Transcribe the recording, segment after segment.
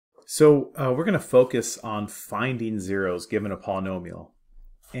So we're going to focus on finding zeros given a polynomial.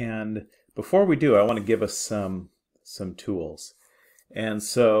 And before we do, I want to give us some tools. And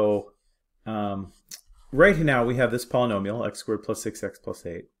so right now we have this polynomial, x squared plus 6x plus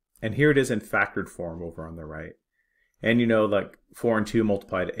 8. And here it is in factored form over on the right. And you know, like 4 and 2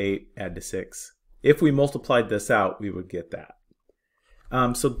 multiplied to 8, add to 6. If we multiplied this out, we would get that.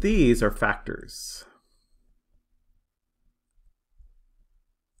 So these are factors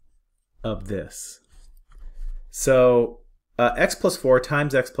of this. So x plus 4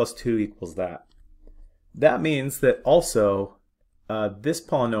 times x plus 2 equals that. That means that also this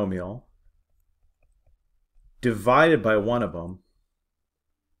polynomial divided by one of them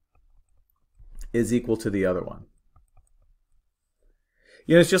is equal to the other one.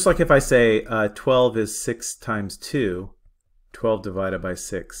 You know, it's just like if I say 12 is 6 times 2, 12 divided by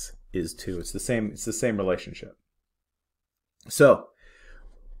 6 is 2. It's the same relationship. So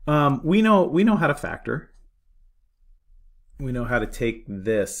we know how to factor. We know how to take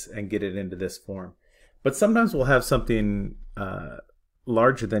this and get it into this form. But sometimes we'll have something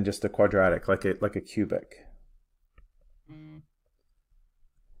larger than just a quadratic, like a cubic.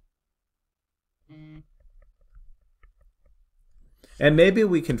 And maybe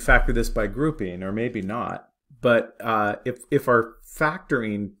we can factor this by grouping, or maybe not. But if our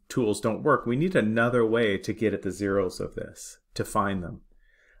factoring tools don't work, we need another way to get at the zeros of this, to find them.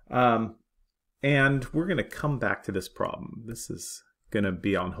 And we're going to come back to this problem. This is going to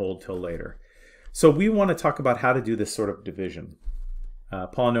be on hold till later. So we want to talk about how to do this sort of division.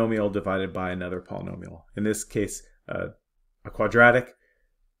 Polynomial divided by another polynomial. In this case, a quadratic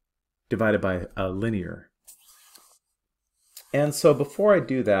divided by a linear. And so before I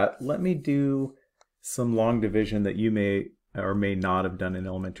do that, let me do some long division that you may or may not have done in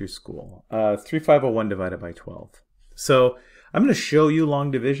elementary school. 3501 divided by 12. So I'm going to show you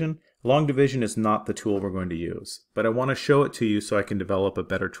long division. Long division is not the tool we're going to use, but I want to show it to you so I can develop a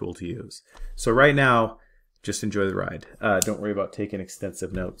better tool to use. So right now, just enjoy the ride. Don't worry about taking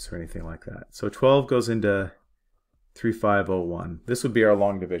extensive notes or anything like that. So 12 goes into 3501. This would be our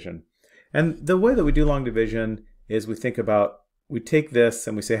long division. And the way that we do long division is we think about, we take this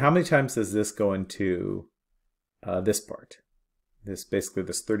and we say, how many times does this go into this part? Basically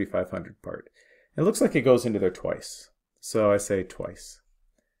this 3500 part. It looks like it goes into there twice. So I say twice.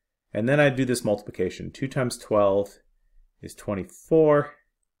 And then I do this multiplication. 2 times 12 is 24.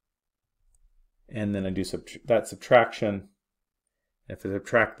 And then I do that subtraction. If I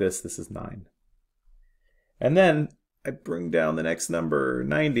subtract this, this is 9. And then I bring down the next number,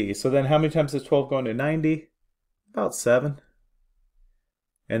 90. So then how many times does 12 go into 90? About 7.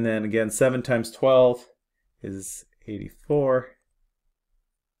 And then again, 7 times 12 is 84.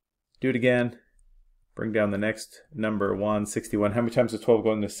 Do it again. Bring down the next number, 61. How many times does 12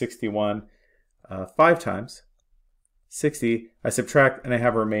 go into 61? 5 times. 60. I subtract and I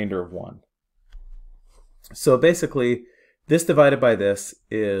have a remainder of 1. So basically, this divided by this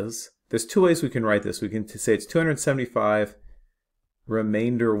is, there's two ways we can write this. We can say it's 275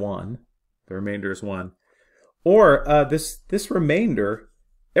 remainder 1. The remainder is 1. Or this remainder,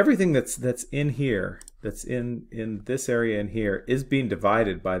 everything that's in here, that's in this area in here, is being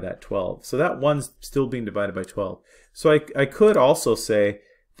divided by that 12. So that 1's still being divided by 12. So I could also say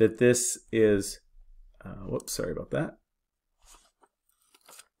that this is, whoops, sorry about that.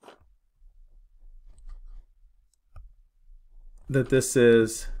 That this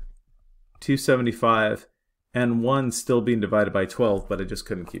is 275 and 1 still being divided by 12, but I just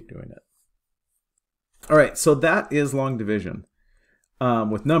couldn't keep doing it. All right, so that is long division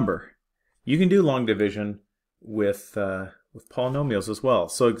with number. You can do long division with polynomials as well.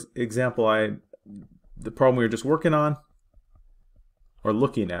 So example, the problem we were just working on, or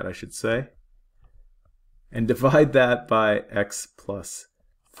looking at, I should say, and divide that by x plus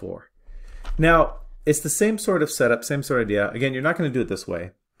 4. Now, it's the same sort of setup, same sort of idea. Again, you're not going to do it this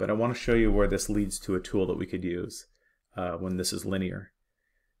way, but I want to show you where this leads to a tool that we could use when this is linear.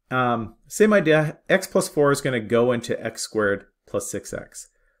 Same idea, x plus 4 is going to go into x squared plus 6x.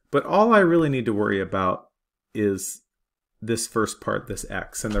 But all I really need to worry about is this first part, this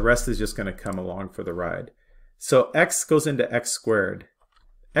x, and the rest is just going to come along for the ride. So x goes into x squared,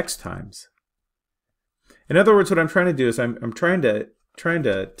 x times. In other words, what I'm trying to do is I'm trying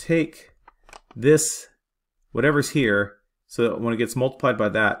to take this, whatever's here, so that when it gets multiplied by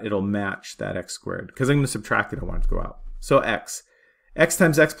that, it'll match that x squared. Because I'm going to subtract it, I want it to go out. So x. X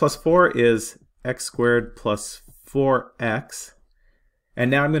times x plus 4 is x squared plus 4x. And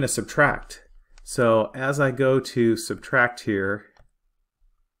now I'm going to subtract. So as I go to subtract here,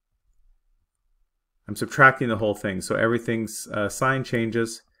 I'm subtracting the whole thing. So everything's sign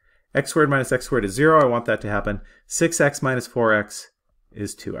changes. x squared minus x squared is 0. I want that to happen. 6x minus 4x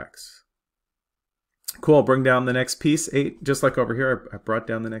is 2x. Cool, bring down the next piece. 8, just like over here, I brought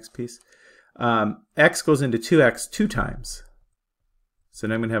down the next piece. X goes into 2x 2 times. So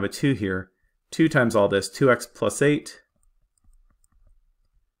now I'm going to have a 2 here. 2 times all this, 2x plus 8.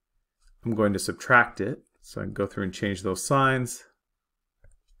 I'm going to subtract it. So I can go through and change those signs.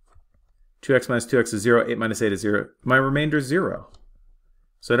 2x minus 2x is 0. 8 minus 8 is 0. My remainder is 0.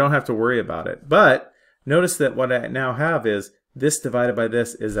 So I don't have to worry about it. But notice that what I now have is this divided by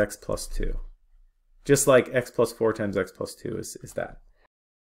this is x plus 2. Just like x plus 4 times x plus 2 is that.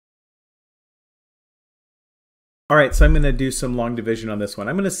 All right, so I'm going to do some long division on this one.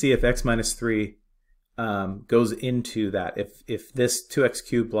 I'm going to see if x minus 3 goes into that. If this 2x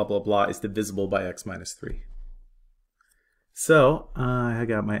cubed blah, blah, blah is divisible by x minus 3. So I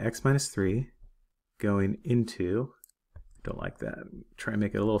got my x minus 3 going into, don't like that, try and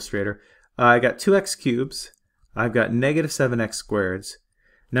make it a little straighter. I got 2x cubes. I've got negative 7x squareds.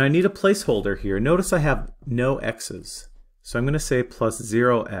 Now I need a placeholder here. Notice I have no x's. So I'm going to say plus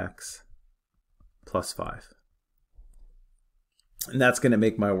 0x plus 5. And that's going to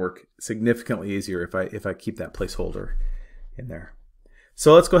make my work significantly easier if I keep that placeholder in there.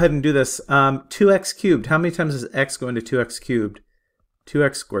 So let's go ahead and do this. 2x cubed. How many times does x go into 2x cubed?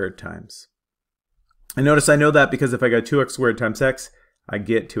 2x squared times. And notice I know that because if I got 2x squared times x, I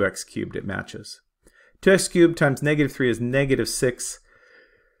get 2x cubed. It matches. 2x cubed times negative 3 is negative 6x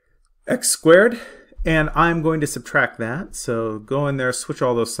squared. And I'm going to subtract that. So go in there, switch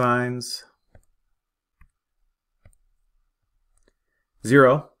all those signs.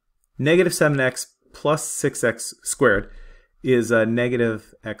 0. Negative 7x plus 6x squared is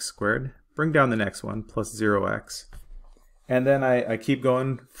negative x squared. Bring down the next one, plus 0x. And then I keep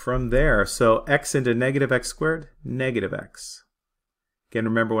going from there. So x into negative x squared, negative x. Again,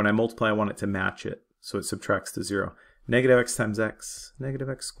 remember when I multiply, I want it to match it. So it subtracts to 0. Negative x times x, negative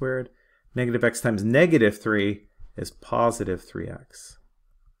x squared. Negative x times negative 3 is positive 3x.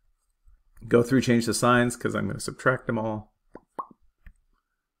 Go through, change the signs because I'm going to subtract them all.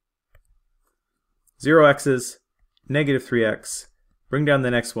 0 x's, negative 3x, bring down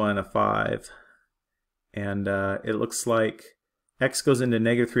the next one, a 5, and it looks like x goes into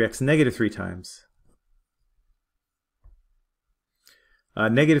negative 3x negative 3 times.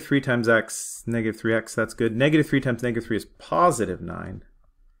 Negative 3 times x, negative 3x, that's good. Negative 3 times negative 3 is positive 9,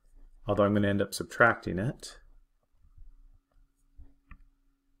 although I'm going to end up subtracting it.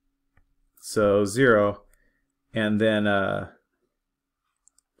 So 0, and then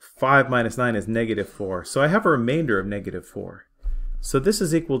 5 minus 9 is negative 4. So I have a remainder of negative 4. So this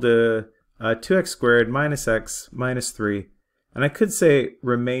is equal to 2x squared minus x minus 3. And I could say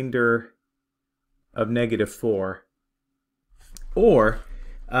remainder of negative 4. Or,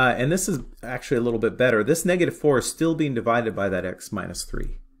 and this is actually a little bit better, this negative 4 is still being divided by that x minus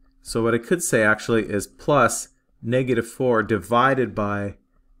 3. So what I could say actually is plus negative 4 divided by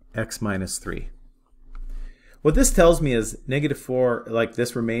x minus 3. What this tells me is negative 4, like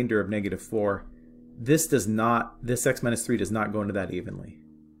this remainder of negative 4, this x minus 3 does not go into that evenly.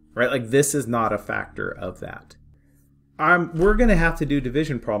 Right? Like this is not a factor of that. We're going to have to do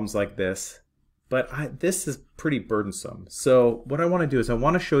division problems like this, but this is pretty burdensome. So what I want to do is I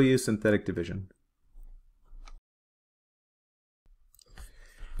want to show you synthetic division.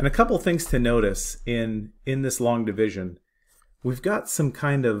 And a couple things to notice in this long division. We've got some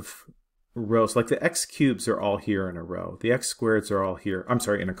kind of rows, like the x cubes are all here in a row. The x squareds are all here, I'm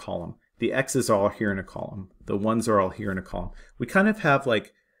sorry, in a column. The x's are all here in a column. The 1s are all here in a column. We kind of have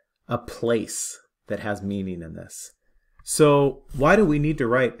like a place that has meaning in this. So why do we need to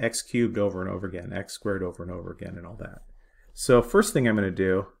write x cubed over and over again, x squared over and over again, and all that? So first thing I'm going to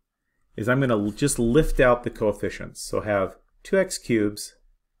do is I'm going to just lift out the coefficients. So have 2x cubes,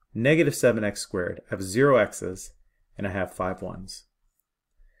 negative 7x squared. I have 0 x's, and I have 5 1s.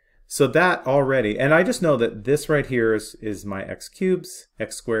 So that already, and I just know that this right here is my x cubes,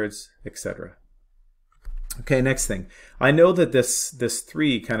 x squareds, etc. Okay, next thing. I know that this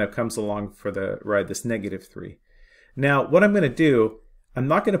 3 kind of comes along for the ride, this negative 3. Now, what I'm going to do, I'm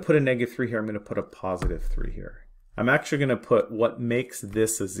not going to put a negative 3 here, I'm going to put a positive 3 here. I'm actually going to put what makes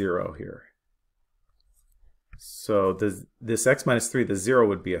this a 0 here. So this x minus 3, the 0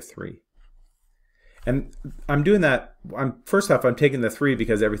 would be a 3. And I'm doing that, first off, I'm taking the 3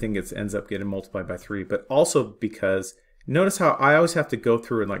 because everything ends up getting multiplied by 3, but also because, notice how I always have to go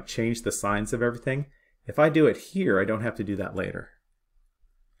through and like change the signs of everything. If I do it here, I don't have to do that later.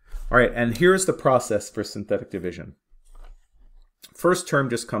 All right, and here's the process for synthetic division. First term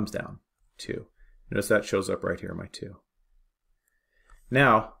just comes down, 2. Notice that shows up right here, my 2.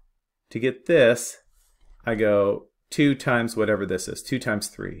 Now, To get this, I go 2 times whatever this is. 2 times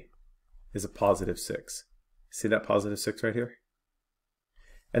 3 is a positive 6. See that positive 6 right here?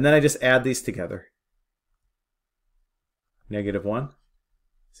 And then I just add these together. Negative 1.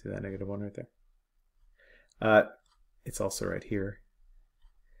 See that negative 1 right there? It's also right here.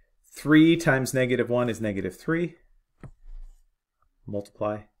 3 times negative 1 is negative 3.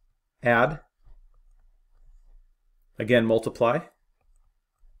 Multiply. Add. Again, multiply.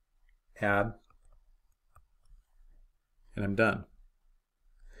 Add. And I'm done.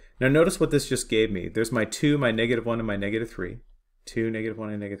 Now notice what this just gave me. There's my 2, my negative 1, and my negative 3. 2, negative 1,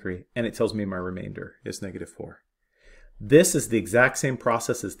 and negative 3. And it tells me my remainder is negative 4. This is the exact same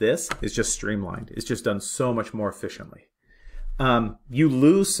process as this. It's just streamlined. It's just done so much more efficiently. You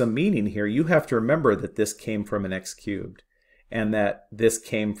lose some meaning here. You have to remember that this came from an x cubed and that this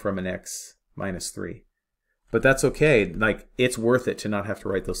came from an x minus 3. But that's okay. Like, it's worth it to not have to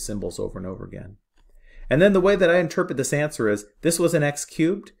write those symbols over and over again. And then the way that I interpret this answer is, this was an x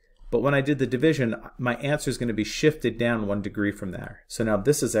cubed, but when I did the division, my answer is going to be shifted down 1 degree from there. So now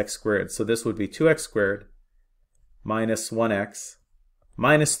this is x squared. So this would be 2x squared minus 1x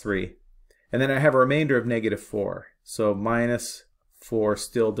minus 3. And then I have a remainder of negative 4. So minus 4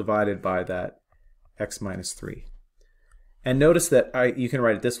 still divided by that x minus 3. And notice that you can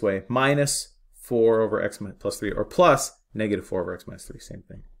write it this way. Minus 4 over x plus 3, or plus negative 4 over x minus 3. Same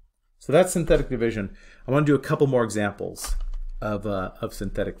thing. So that's synthetic division. I want to do a couple more examples of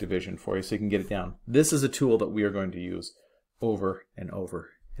synthetic division for you so you can get it down. This is a tool that we are going to use over and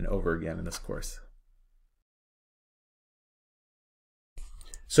over and over again in this course.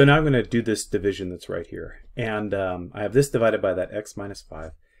 So now I'm going to do this division that's right here. And I have this divided by that x minus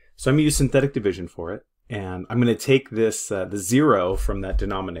 5. So I'm going to use synthetic division for it. And I'm going to take this, the 0 from that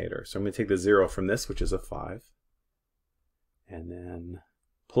denominator. So I'm going to take the 0 from this, which is a 5. And then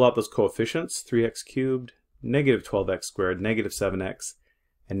pull out those coefficients, 3x cubed, negative 12x squared, negative 7x,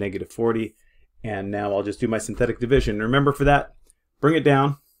 and negative 40. And now I'll just do my synthetic division. Remember, for that, bring it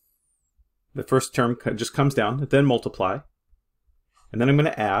down. The first term just comes down, then multiply. And then I'm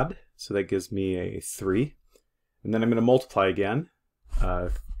going to add, so that gives me a 3. And then I'm going to multiply again.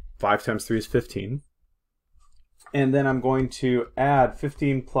 5 times 3 is 15. And then I'm going to add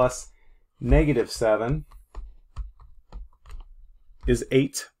 15 plus negative 7 is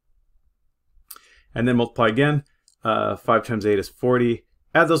 8. And then multiply again. 5 times 8 is 40.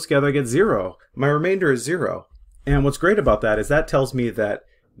 Add those together, I get 0. My remainder is 0. And what's great about that is that tells me that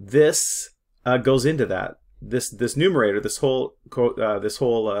this goes into that. This numerator, this whole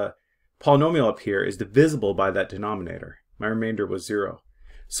polynomial up here is divisible by that denominator. My remainder was 0.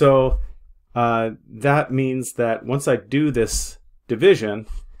 So that means that once I do this division,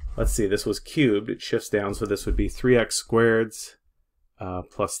 let's see, this was cubed, it shifts down, so this would be 3x squared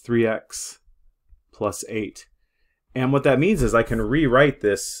plus 3x plus 8. And what that means is I can rewrite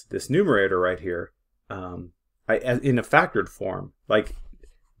this numerator right here in a factored form. Like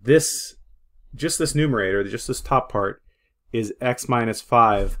this, just this numerator, just this top part, is x minus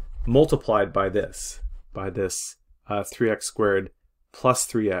 5 multiplied by this 3x squared plus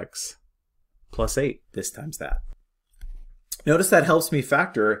 3x plus 8, this times that. Notice that helps me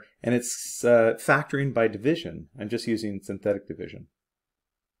factor, and it's factoring by division. I'm just using synthetic division.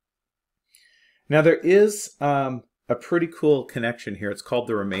 Now there is a pretty cool connection here. It's called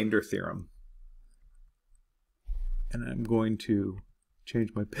the remainder theorem. And I'm going to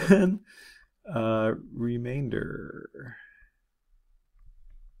change my pen. Remainder.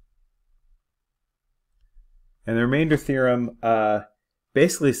 And the remainder theorem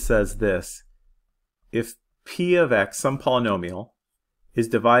basically says this. If p of x, some polynomial, is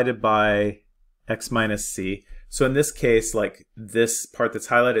divided by x minus c, so in this case, like this part that's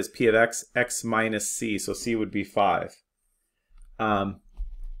highlighted is p of x, x minus c, so c would be 5. The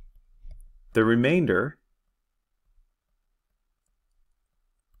remainder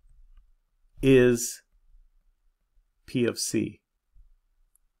is p of c.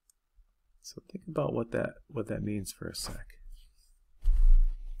 So think about what that means for a sec.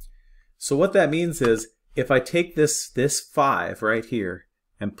 So what that means is, if I take this 5 right here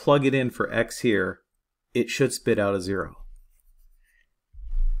and plug it in for x here, it should spit out a 0.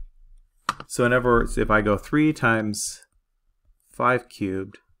 So in other words, if I go 3 times 5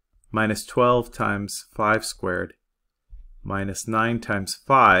 cubed minus 12 times 5 squared minus 9 times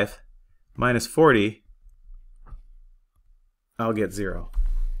 5 minus 40, I'll get 0.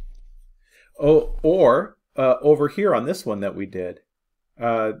 Oh, or over here on this one that we did,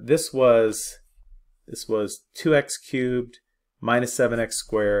 this was 2x cubed minus 7x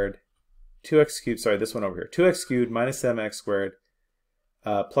squared, 2x cubed, sorry, this one over here, 2x cubed minus 7x squared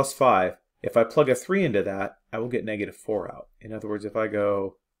plus 5, if I plug a 3 into that, I will get negative 4 out. In other words, if I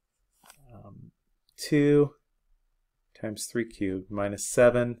go 2 times 3 cubed minus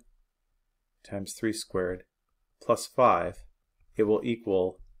 7 times 3 squared plus 5, it will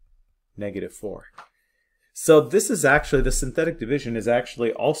equal negative 4. So this is actually, the synthetic division is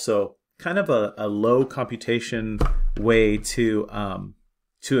actually also kind of a low computation way to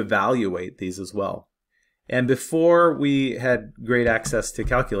evaluate these as well. And before we had great access to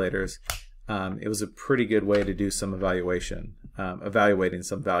calculators, it was a pretty good way to do some evaluation, evaluating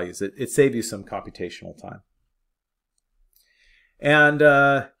some values. It saved you some computational time. And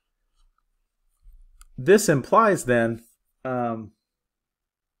this implies then,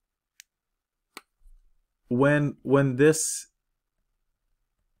 when this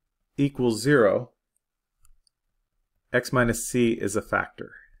equals 0, x minus c is a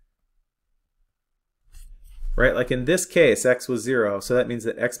factor. Right? Like in this case, x was 0, so that means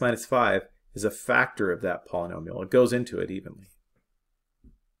that x minus 5 is a factor of that polynomial. It goes into it evenly.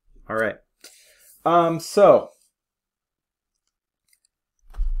 All right. So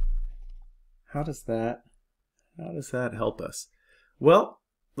how does that help us? Well,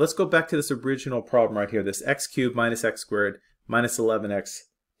 let's go back to this original problem right here, this x cubed minus x squared minus 11x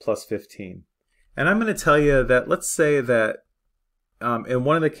plus 15. And I'm going to tell you that, let's say that in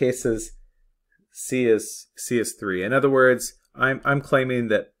one of the cases, c is 3. In other words, I'm claiming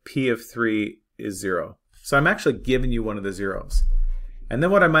that p of 3 is 0. So I'm actually giving you one of the zeros. And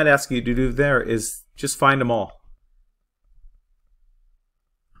then what I might ask you to do there is just find them all.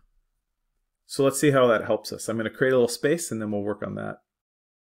 So let's see how that helps us. I'm going to create a little space and then we'll work on that.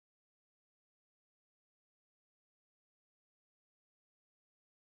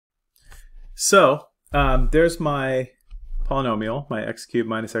 So there's my polynomial, my x cubed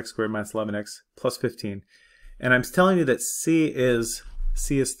minus x squared minus 11x plus 15. And I'm telling you that c is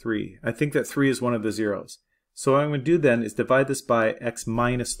 3. I think that 3 is one of the zeros. So what I'm going to do then is divide this by x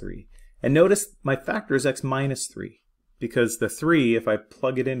minus 3. And notice my factor is x minus 3. Because the 3, if I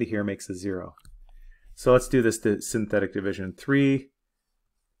plug it into here, makes a 0. So let's do this synthetic division. 3,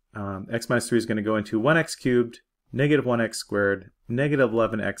 x minus 3 is going to go into 1x cubed, negative 1x squared, negative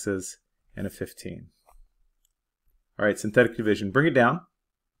 11x's, and a 15. All right, synthetic division. Bring it down.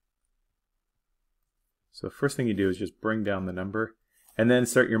 So first thing you do is just bring down the number, and then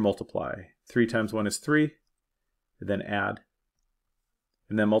start your multiply. 3 times 1 is 3, and then add,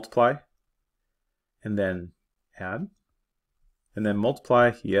 and then multiply, and then add, and then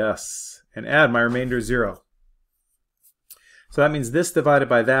multiply, yes, and add. My remainder is 0. So that means this divided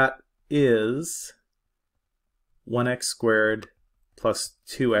by that is 1x squared plus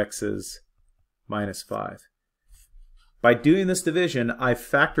 2x's minus 5. By doing this division, I've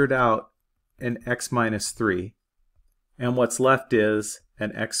factored out an x minus 3, and what's left is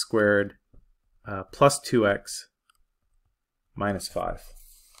an x squared plus 2x minus 5.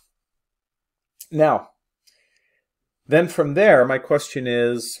 Now, then from there, my question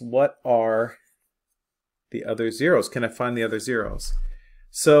is, what are the other zeros? Can I find the other zeros?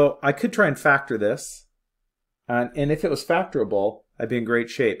 So I could try and factor this, and if it was factorable, I'd be in great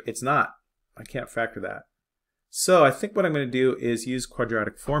shape. It's not. I can't factor that. So I think what I'm going to do is use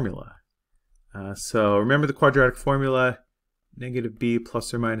quadratic formula. So remember the quadratic formula, negative b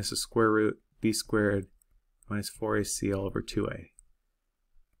plus or minus the square root b squared minus 4ac all over 2a.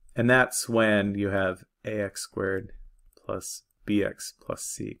 And that's when you have ax squared plus bx plus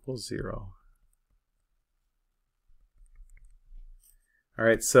c equals 0. All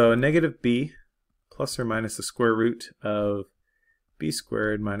right, so negative b plus or minus the square root of b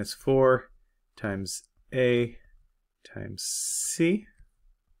squared minus 4 times a times c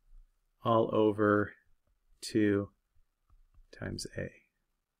all over 2 times a.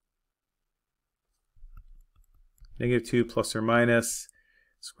 Negative 2 plus or minus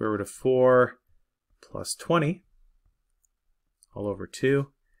square root of 4 plus 20 all over 2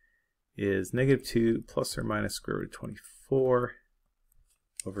 is negative 2 plus or minus square root of 24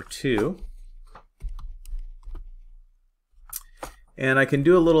 over 2. And I can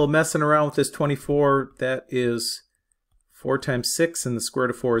do a little messing around with this 24. That is 4 times 6, and the square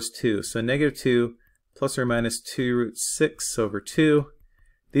root of 4 is 2. So negative 2 plus or minus 2 root 6 over 2.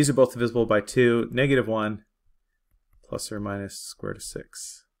 These are both divisible by 2. Negative 1 plus or minus square root of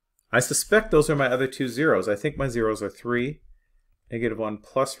 6. I suspect those are my other two zeros. I think my zeros are 3, negative 1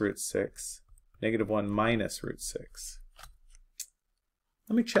 plus root 6, negative 1 minus root 6.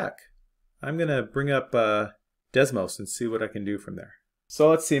 Let me check. I'm going to bring up Desmos and see what I can do from there. So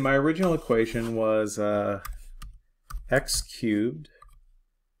let's see, my original equation was x cubed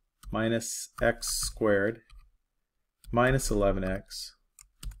minus x squared minus 11x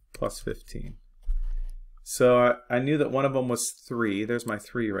plus 15. So I knew that one of them was 3. There's my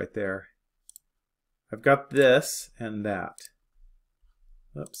 3 right there. I've got this and that.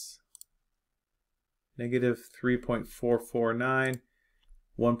 Oops. Negative 3.449,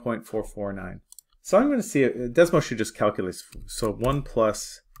 1.449. So I'm going to see it. Desmos should just calculate. So 1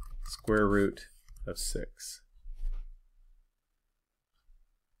 plus square root of 6.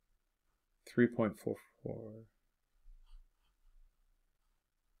 3.44.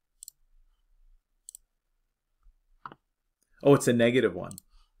 Oh, it's a negative 1.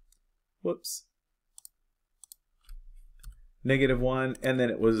 Whoops. Negative 1, and then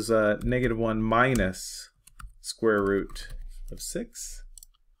it was negative 1 minus square root of 6.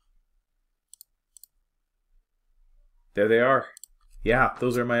 There they are. Yeah,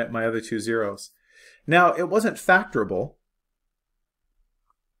 those are my other two zeros. Now, it wasn't factorable.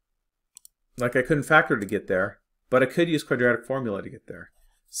 Like, I couldn't factor to get there, but I could use quadratic formula to get there.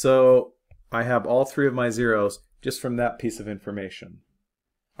 So I have all 3 of my zeros just from that piece of information.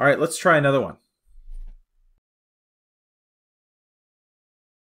 All right, let's try another one.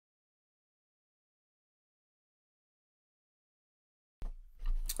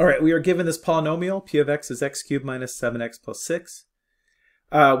 All right, we are given this polynomial. P of x is x cubed minus 7x plus 6.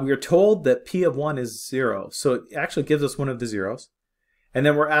 We are told that P of 1 is 0. So it actually gives us one of the zeros. And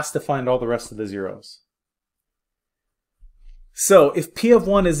then we're asked to find all the rest of the zeros. So if P of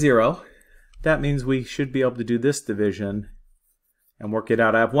 1 is 0, that means we should be able to do this division and work it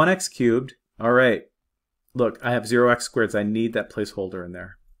out. I have 1x cubed. All right. Look, I have 0x squared. I need that placeholder in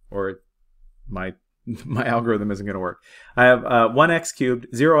there, or my algorithm isn't going to work. I have 1x cubed,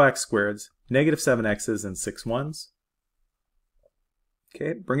 0x squareds, negative 7x's, and 6 1s.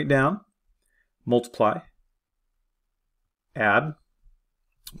 Okay, bring it down. Multiply. Add.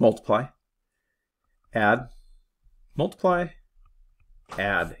 Multiply. Add. Multiply.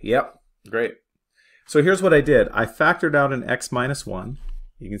 Add. Yep, great. So here's what I did. I factored out an x minus 1.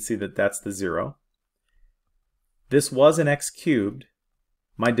 You can see that that's the 0. This was an x cubed.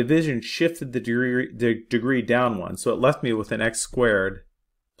 My division shifted the degree down 1, so it left me with an x squared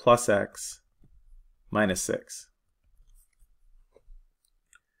plus x minus 6.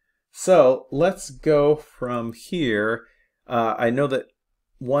 So let's go from here. I know that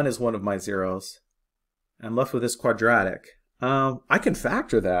 1 is one of my zeros. I'm left with this quadratic. I can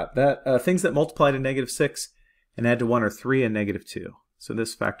factor that. Things that multiply to negative 6 and add to 1 are 3 and negative 2. So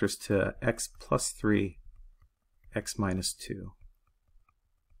this factors to x plus 3, x minus 2.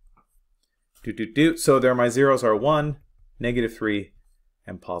 So there my zeros are 1, negative 3,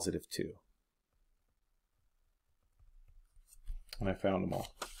 and positive 2. And I found them all.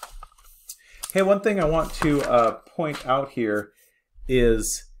 Hey, one thing I want to point out here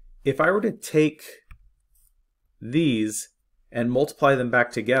is if I were to take these and multiply them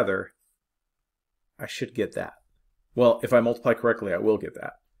back together, I should get that. Well, if I multiply correctly, I will get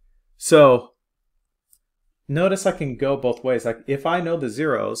that. So notice I can go both ways. Like if I know the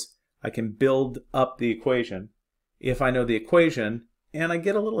zeros, I can build up the equation. If I know the equation and I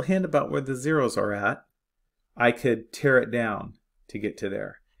get a little hint about where the zeros are at, I could tear it down to get to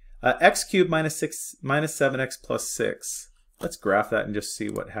there. X cubed minus 7x plus 6. Let's graph that and just see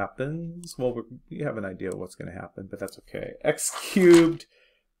what happens. Well, we have an idea of what's going to happen, but that's okay. X cubed,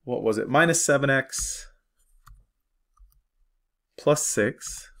 what was it? Minus 7x plus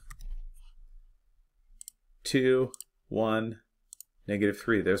 6. 2, 1, negative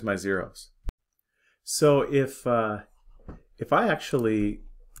 3. There's my zeros. So if I actually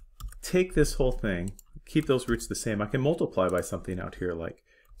take this whole thing, keep those roots the same, I can multiply by something out here like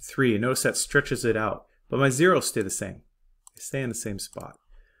 3. Notice that stretches it out, but my zeros stay the same. They stay in the same spot.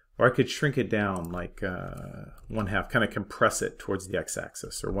 Or I could shrink it down like 1/2, kind of compress it towards the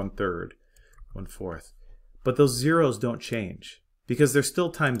x-axis, or 1/3, 1/4. But those zeros don't change because they're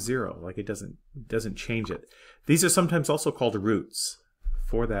still times 0. Like it doesn't change it. These are sometimes also called roots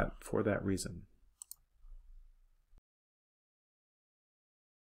for that reason.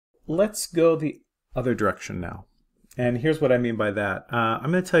 Let's go the other direction now. And here's what I mean by that. I'm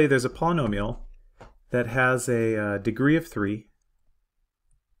going to tell you there's a polynomial that has a degree of 3,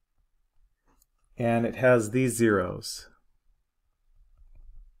 and it has these zeros.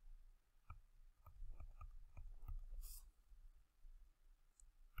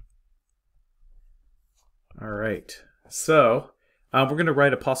 All right, so we're going to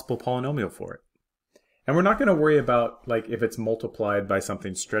write a possible polynomial for it. And we're not going to worry about like if it's multiplied by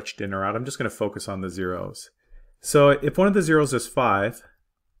something stretched in or out. I'm just going to focus on the zeros. So if one of the zeros is 5,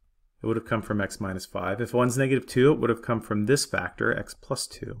 it would have come from x minus 5. If one's negative 2, it would have come from this factor, x plus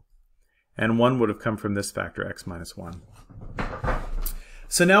 2. And 1 would have come from this factor, x minus 1.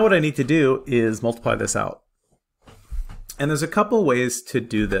 So now what I need to do is multiply this out. And there's a couple ways to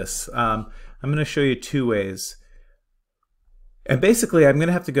do this. I'm going to show you two ways. And basically, I'm going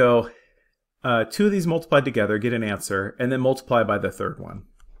to have to go two of these multiplied together, get an answer, and then multiply by the third one.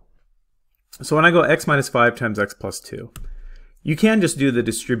 So when I go x minus 5 times x plus 2, you can just do the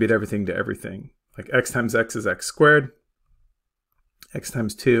distribute everything to everything. Like x times x is x squared. X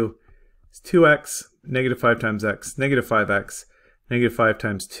times 2 is 2x. Negative 5 times x, negative 5x. Negative 5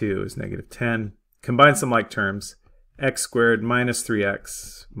 times 2 is negative 10. Combine some like terms. X squared minus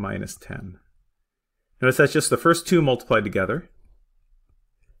 3x minus 10. Notice that's just the first two multiplied together.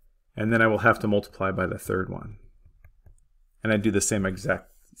 And then I will have to multiply by the third one. And I do the same exact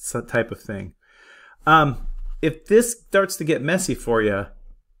type of thing. If this starts to get messy for you,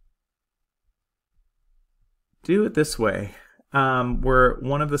 do it this way. Where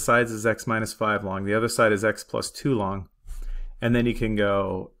one of the sides is x minus 5 long, the other side is x plus 2 long. And then you can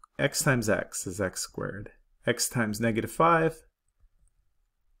go x times x is x squared. X times negative 5,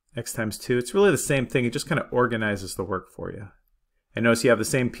 x times 2. It's really the same thing. It just kind of organizes the work for you. And notice you have the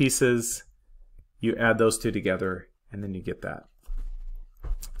same pieces. You add those two together, and then you get that.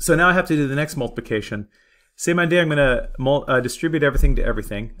 So now I have to do the next multiplication. Same idea. I'm going to distribute everything to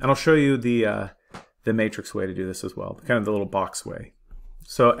everything. And I'll show you the matrix way to do this as well, kind of the little box way.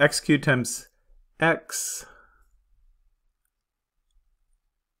 So x cubed times x.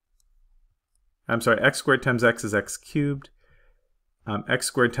 X squared times x is x cubed. X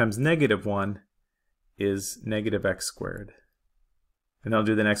squared times negative 1 is negative x squared. And I'll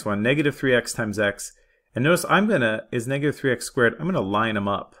do the next one. Negative 3x times x. And notice is negative 3x squared. I'm going to line them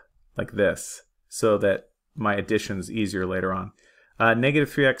up like this so that my addition is easier later on.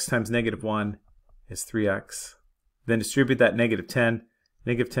 Negative 3x times negative 1 is 3x. Then distribute that negative 10.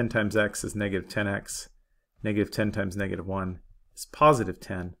 Negative 10 times x is negative 10x. Negative 10 times negative 1 is positive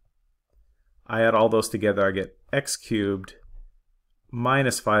 10. I add all those together, I get x cubed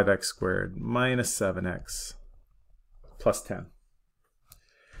minus 5x squared minus 7x plus 10.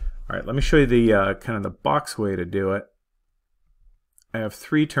 All right, let me show you the kind of the box way to do it. I have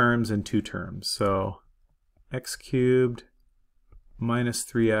 3 terms and 2 terms. So x cubed minus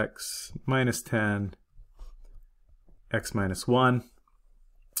 3x minus 10 x minus 1.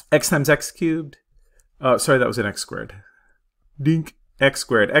 X times x cubed. Oh, sorry, that was an x squared. Dink. X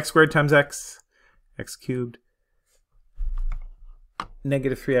squared. X squared times x. X cubed.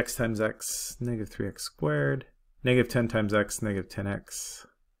 Negative 3x times x. Negative 3x squared. Negative 10 times x. Negative 10x.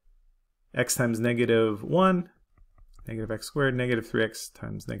 X times negative 1. Negative x squared. Negative 3x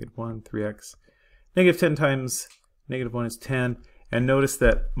times negative 1. 3x. Negative 10 times negative 1 is 10. And notice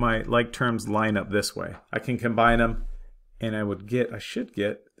that my like terms line up this way. I can combine them, and I should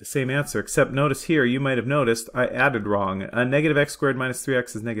get the same answer, except notice here, you might have noticed I added wrong. Negative x squared minus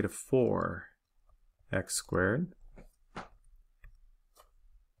 3x is negative 4x squared.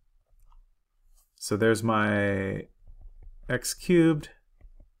 So there's my x cubed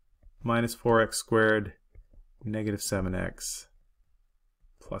minus 4x squared negative 7x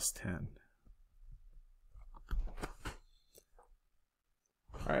plus 10.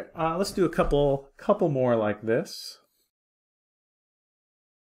 All right, let's do a couple more like this.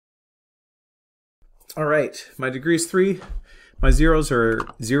 All right, my degree is 3. My zeros are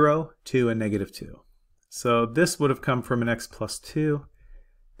 0, 2, and negative 2. So this would have come from an x plus 2.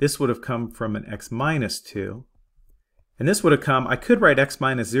 This would have come from an x minus 2. And this would have come, I could write x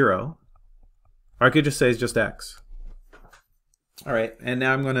minus 0, or I could just say it's just x. All right, and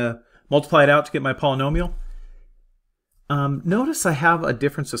now I'm going to multiply it out to get my polynomial. Notice I have a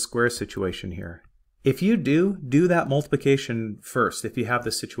difference of squares situation here. If you do that multiplication first, if you have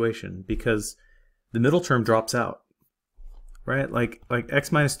this situation, because the middle term drops out, right? Like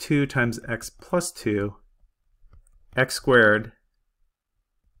x minus 2 times x plus 2, x squared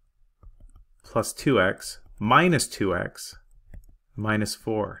plus 2x minus 2x minus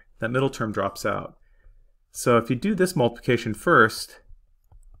 4. That middle term drops out. So if you do this multiplication first,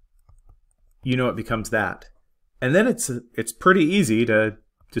 you know it becomes that. And then it's pretty easy to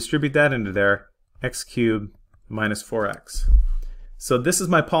distribute that into there, x cubed minus 4x. So this is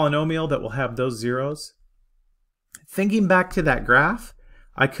my polynomial that will have those zeros. Thinking back to that graph,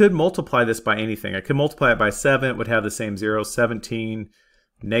 I could multiply this by anything. I could multiply it by 7, it would have the same zeros, 17,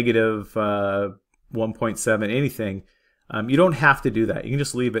 negative 1.7, anything. You don't have to do that. You can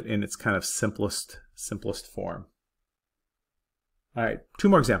just leave it in its kind of simplest form. All right, 2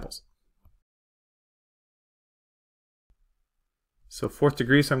 more examples. So 4th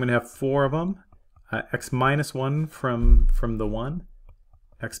degree, so I'm going to have 4 of them. X minus 1 from the 1,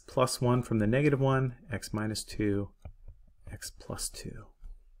 x plus 1 from the negative 1, x minus 2, x plus 2.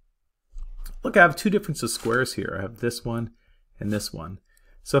 look, I have two difference of squares here. I have this one and this one.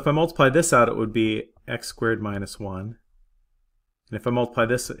 So if I multiply this out, it would be x squared minus 1. And if I multiply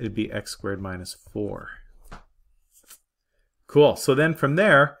this, it would be x squared minus 4. Cool. So then from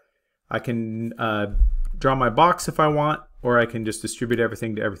there, I can draw my box if I want, or I can just distribute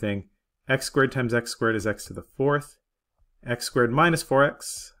everything to everything. X squared times x squared is x to the 4th. X squared minus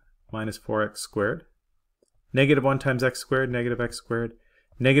 4x squared. Negative 1 times x squared, negative x squared.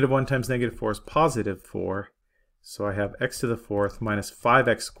 Negative 1 times negative 4 is positive 4. So I have x to the 4th minus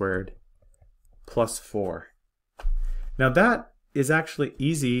 5x squared plus 4. Now that is actually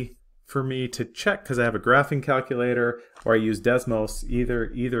easy for me to check because I have a graphing calculator or I use Desmos,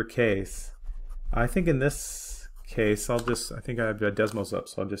 either case. I think in this case, I think I have Desmos up,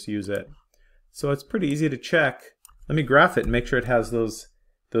 so I'll just use it. So it's pretty easy to check. Let me graph it and make sure it has those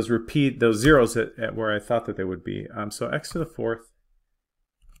zeros at where I thought that they would be. So x to the 4th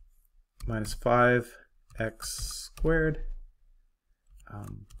minus 5x squared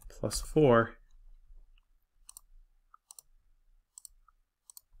plus 4.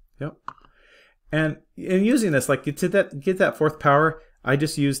 Yep. And in using this, like to get that 4th power, I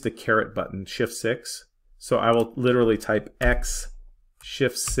just use the caret button, Shift 6. So I will literally type x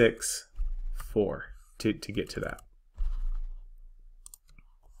Shift 6 4 to get to that.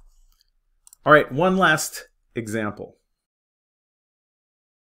 All right, one last example.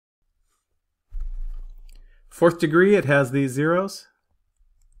 4th degree, it has these zeros.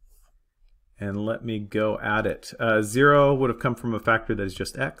 And let me go at it. 0 would have come from a factor that is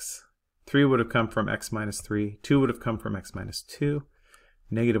just x. 3 would have come from x minus 3. 2 would have come from x minus 2.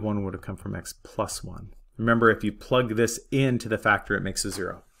 Negative 1 would have come from x plus 1. Remember, if you plug this into the factor, it makes a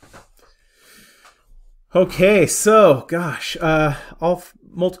 0. Okay, so, gosh, I'll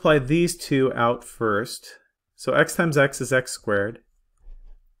multiply these two out first. So x times x is x squared.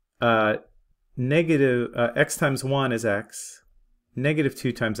 X times 1 is x. Negative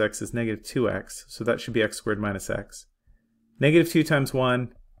 2 times x is negative 2x. So that should be x squared minus x. Negative 2 times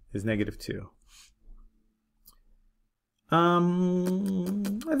 1 is negative 2.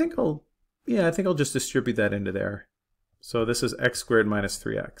 I think I'll just distribute that into there. So this is x squared minus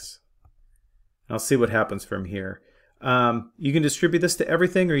 3x. I'll see what happens from here. You can distribute this to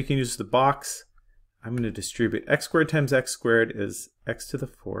everything, or you can use the box. I'm going to distribute x squared times x squared is x to the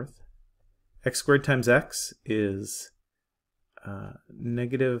 4th. X squared times x is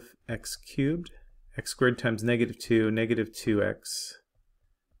negative x cubed. X squared times negative 2, negative 2x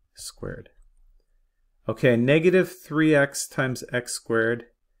squared. Okay, negative 3x times x squared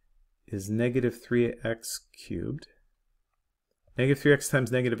is negative 3x cubed. Negative 3x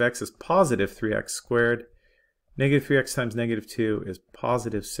times negative x is positive 3x squared. Negative 3x times negative 2 is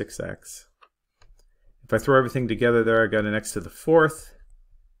positive 6x. If I throw everything together there, I got an x to the 4th,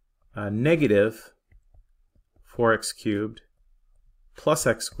 negative 4x cubed plus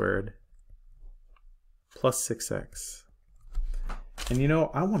x squared plus 6x. And you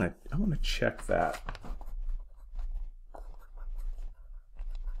know, I want to check that.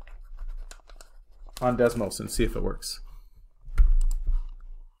 On Desmos and see if it works.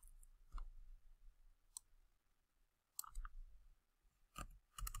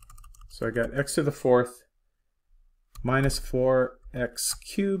 So I got x to the 4th minus 4x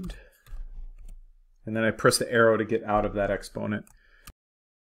cubed, and then I press the arrow to get out of that exponent.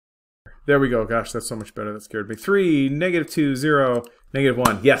 There we go. Gosh, that's so much better. That scared me. 3, negative 2, 0, negative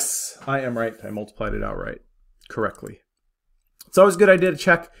 1. Yes, I am right. I multiplied it outright correctly. It's always a good idea to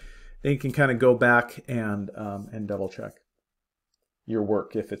check. Then you can kind of go back and double check your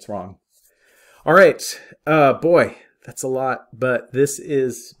work if it's wrong. All right, boy, that's a lot, but this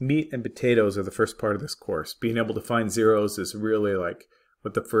is meat and potatoes are the first part of this course. Being able to find zeros is really like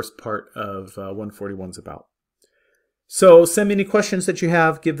what the first part of 141 is about. So send me any questions that you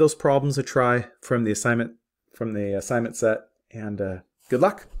have. Give those problems a try from the assignment set, and good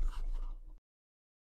luck.